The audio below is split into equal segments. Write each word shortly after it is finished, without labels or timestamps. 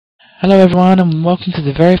Hello everyone and welcome to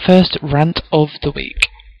the very first rant of the week.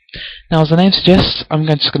 Now as the name suggests, I'm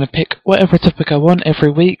just going to pick whatever topic I want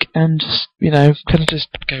every week and just, kind of just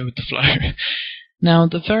go with the flow. Now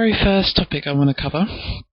the very first topic I want to cover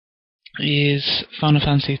is Final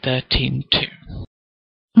Fantasy 13-2.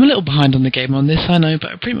 I'm a little behind on the game on this, I know,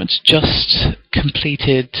 but I pretty much just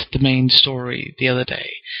completed the main story the other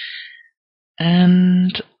day.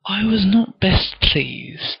 And I was not best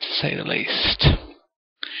pleased, to say the least.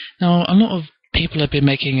 Now, a lot of people have been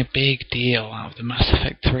making a big deal out of the Mass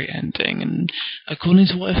Effect 3 ending, and according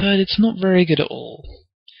to what I've heard, it's not very good at all.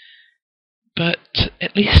 But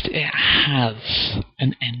at least it has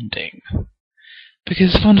an ending.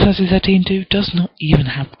 Because Final Fantasy 13-2 does not even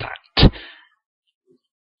have that.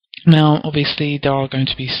 Now, obviously, there are going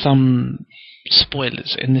to be some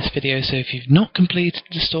spoilers in this video, so if you've not completed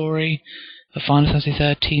the story of Final Fantasy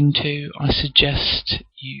 13-2, I suggest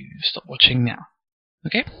you stop watching now.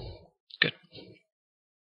 Okay? Good.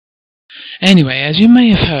 Anyway, as you may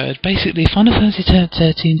have heard, basically Final Fantasy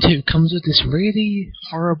 13-2 comes with this really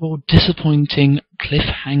horrible, disappointing,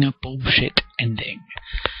 cliffhanger bullshit ending.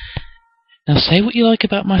 Now say what you like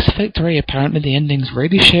about Mass Effect 3, apparently the ending's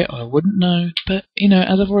really shit, I wouldn't know, but,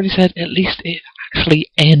 as I've already said, at least it actually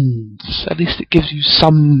ends. At least it gives you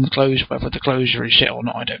some closure, whether the closure is shit or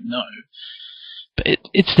not, I don't know. But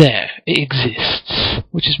it's there, it exists,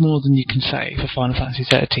 which is more than you can say for Final Fantasy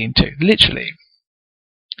 13-2. Literally.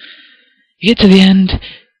 You get to the end,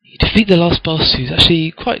 you defeat the last boss, who's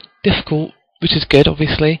actually quite difficult, which is good,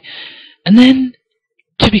 obviously, and then,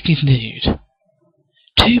 to be continued.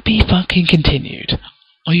 To be fucking continued.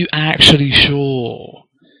 Are you actually sure?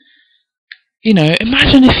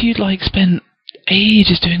 Imagine if you'd, spent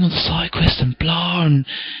ages doing all the side quests and blah, and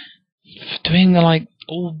doing,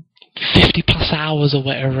 all 50 plus hours or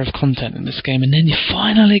whatever of content in this game, and then you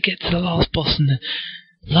finally get to the last boss and the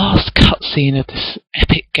last cutscene of this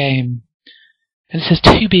epic game, and it says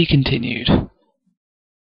to be continued.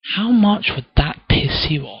 How much would that piss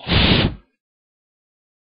you off?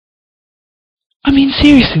 I mean,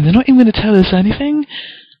 seriously, they're not even going to tell us anything.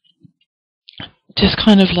 Just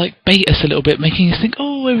kind of bait us a little bit, making us think,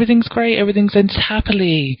 oh, everything's great, everything's ends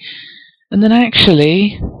happily, and then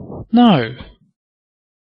actually, no.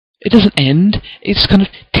 It doesn't end, it just kind of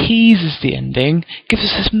teases the ending, gives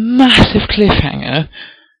us this massive cliffhanger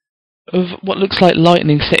of what looks like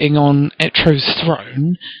lightning sitting on Etro's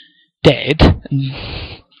throne, dead, and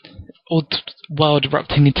all the world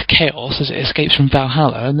erupting into chaos as it escapes from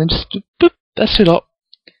Valhalla, and then just, boop, that's it up.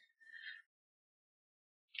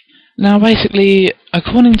 Now basically,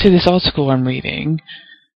 according to this article I'm reading,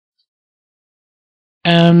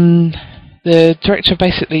 the director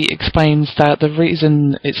basically explains that the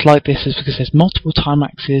reason it's like this is because there's multiple time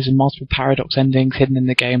axes and multiple paradox endings hidden in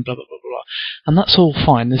the game, blah blah blah blah. And that's all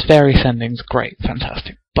fine, there's various endings, great,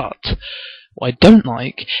 fantastic. But what I don't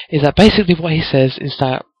like is that basically what he says is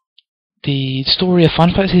that the story of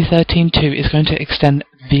Final Fantasy 13-2 is going to extend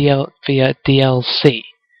via DLC.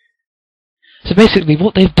 So basically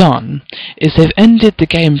what they've done is they've ended the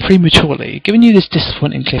game prematurely, giving you this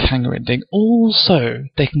disappointing cliffhanger ending. Also,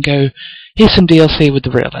 they can go, here's some DLC with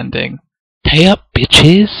the real ending. Pay up,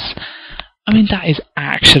 bitches! I mean, that is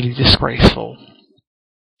actually disgraceful.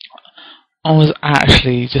 I was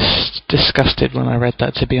actually just disgusted when I read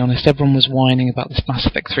that, to be honest. Everyone was whining about this Mass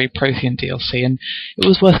Effect 3 Prothean DLC, and it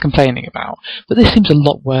was worth complaining about. But this seems a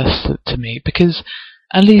lot worse to me, because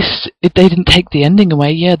at least if they didn't take the ending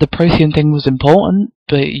away. Yeah, the Prothean thing was important,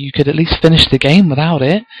 but you could at least finish the game without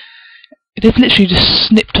it. They've literally just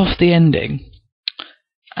snipped off the ending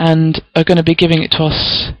and are going to be giving it to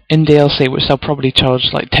us in DLC, which they'll probably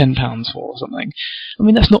charge £10 for or something. I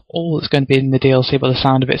mean, that's not all that's going to be in the DLC by the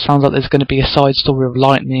sound of it. It sounds like there's going to be a side story of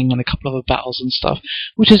lightning and a couple of other battles and stuff,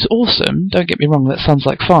 which is awesome, don't get me wrong, that sounds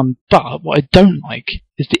like fun. But what I don't like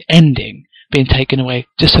is the ending being taken away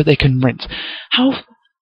just so they can rinse. How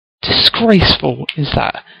disgraceful is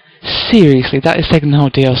that? Seriously, that is taking the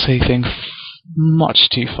whole DLC thing much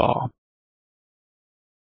too far.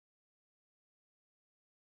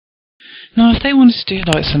 Now, if they wanted to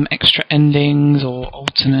do some extra endings or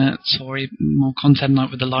alternates or even more content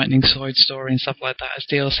with the lightning side story and stuff like that as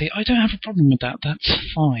DLC, I don't have a problem with that, that's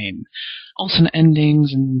fine. Alternate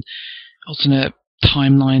endings and alternate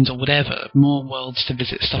timelines or whatever, more worlds to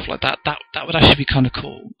visit, stuff like that, that would actually be kind of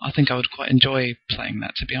cool. I think I would quite enjoy playing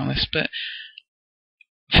that, to be honest, but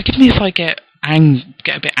forgive me if I get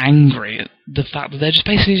a bit angry at the fact that they're just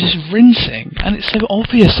basically just rinsing, and it's so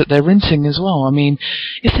obvious that they're rinsing as well. I mean,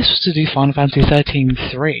 if this was to do Final Fantasy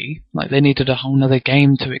 13-3, they needed a whole other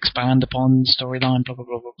game to expand upon storyline, blah blah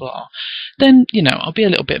blah blah blah, then, I'll be a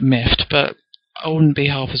little bit miffed, but I wouldn't be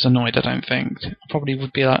half as annoyed, I don't think. I probably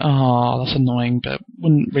would be like, oh, that's annoying, but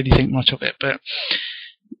wouldn't really think much of it. But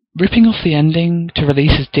ripping off the ending to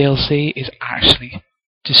release as DLC is actually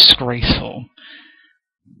disgraceful.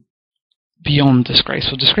 Beyond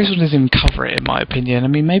disgraceful. Disgraceful doesn't even cover it, in my opinion. I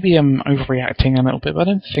mean, maybe I'm overreacting a little bit, but I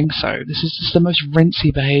don't think so. This is just the most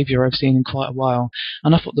rinsy behaviour I've seen in quite a while.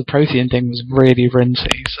 And I thought the Prothean thing was really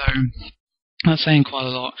rinsy, so that's saying quite a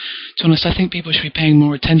lot. To be honest, I think people should be paying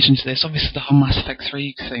more attention to this. Obviously, the whole Mass Effect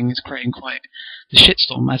 3 thing is creating quite the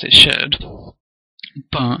shitstorm, as it should.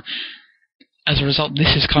 But as a result,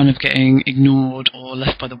 this is kind of getting ignored or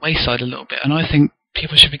left by the wayside a little bit, and I think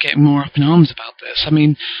people should be getting more up in arms about this. I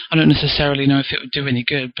mean, I don't necessarily know if it would do any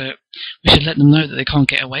good, but we should let them know that they can't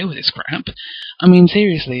get away with this crap. I mean,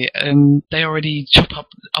 seriously, they already chop up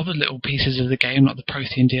other little pieces of the game, like the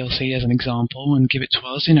Prothean DLC as an example, and give it to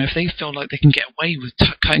us. You know, if they feel like they can get away with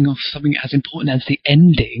cutting off something as important as the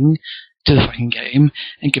ending to the fucking game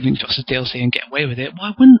and giving it to us as DLC and get away with it,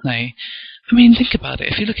 why wouldn't they? I mean, think about it.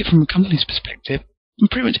 If you look at it from a company's perspective,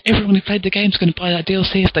 pretty much everyone who played the game is going to buy that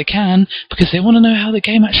DLC if they can, because they want to know how the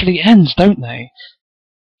game actually ends, don't they?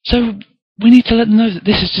 So we need to let them know that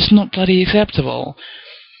this is just not bloody acceptable.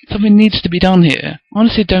 Something needs to be done here. I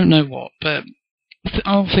honestly don't know what, but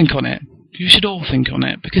I'll think on it. You should all think on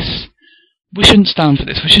it, because we shouldn't stand for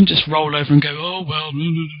this. We shouldn't just roll over and go, oh well,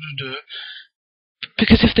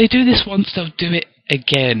 because if they do this once, they'll do it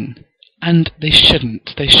again. And they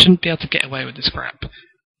shouldn't. They shouldn't be able to get away with this crap.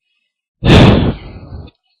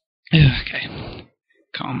 Okay.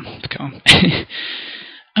 Calm.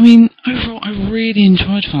 I mean, overall, I really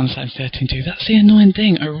enjoyed Final Fantasy 13 2. That's the annoying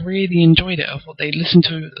thing. I really enjoyed it. I thought they listened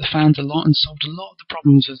to the fans a lot and solved a lot of the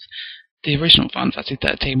problems with the original Final Fantasy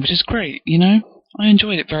 13, which is great, you know? I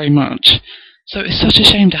enjoyed it very much. So it's such a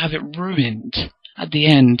shame to have it ruined at the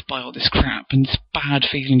end by all this crap and this bad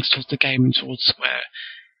feelings towards the game and towards Square.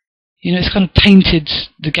 You know, it's kind of tainted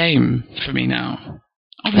the game for me now.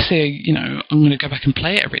 Obviously, you know, I'm going to go back and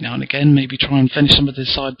play it every now and again, maybe try and finish some of the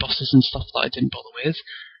side bosses and stuff that I didn't bother with,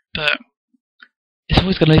 but it's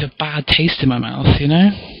always going to leave a bad taste in my mouth, you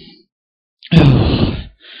know?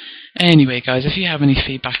 Anyway, guys, if you have any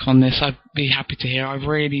feedback on this, I'd be happy to hear. I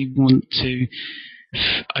really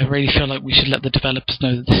feel like we should let the developers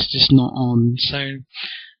know that this is just not on, so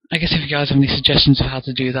I guess if you guys have any suggestions of how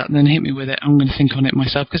to do that, then hit me with it. I'm going to think on it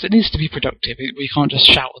myself, because it needs to be productive. We can't just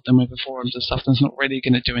shout at them over forums and stuff. That's not really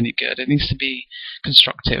going to do any good. It needs to be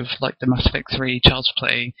constructive, like the Mass Effect 3 Child's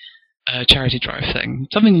Play charity drive thing.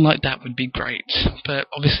 Something like that would be great, but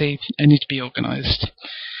obviously it needs to be organised.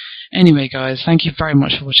 Anyway, guys, thank you very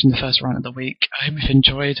much for watching the first rant of the week. I hope you've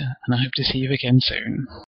enjoyed, and I hope to see you again soon.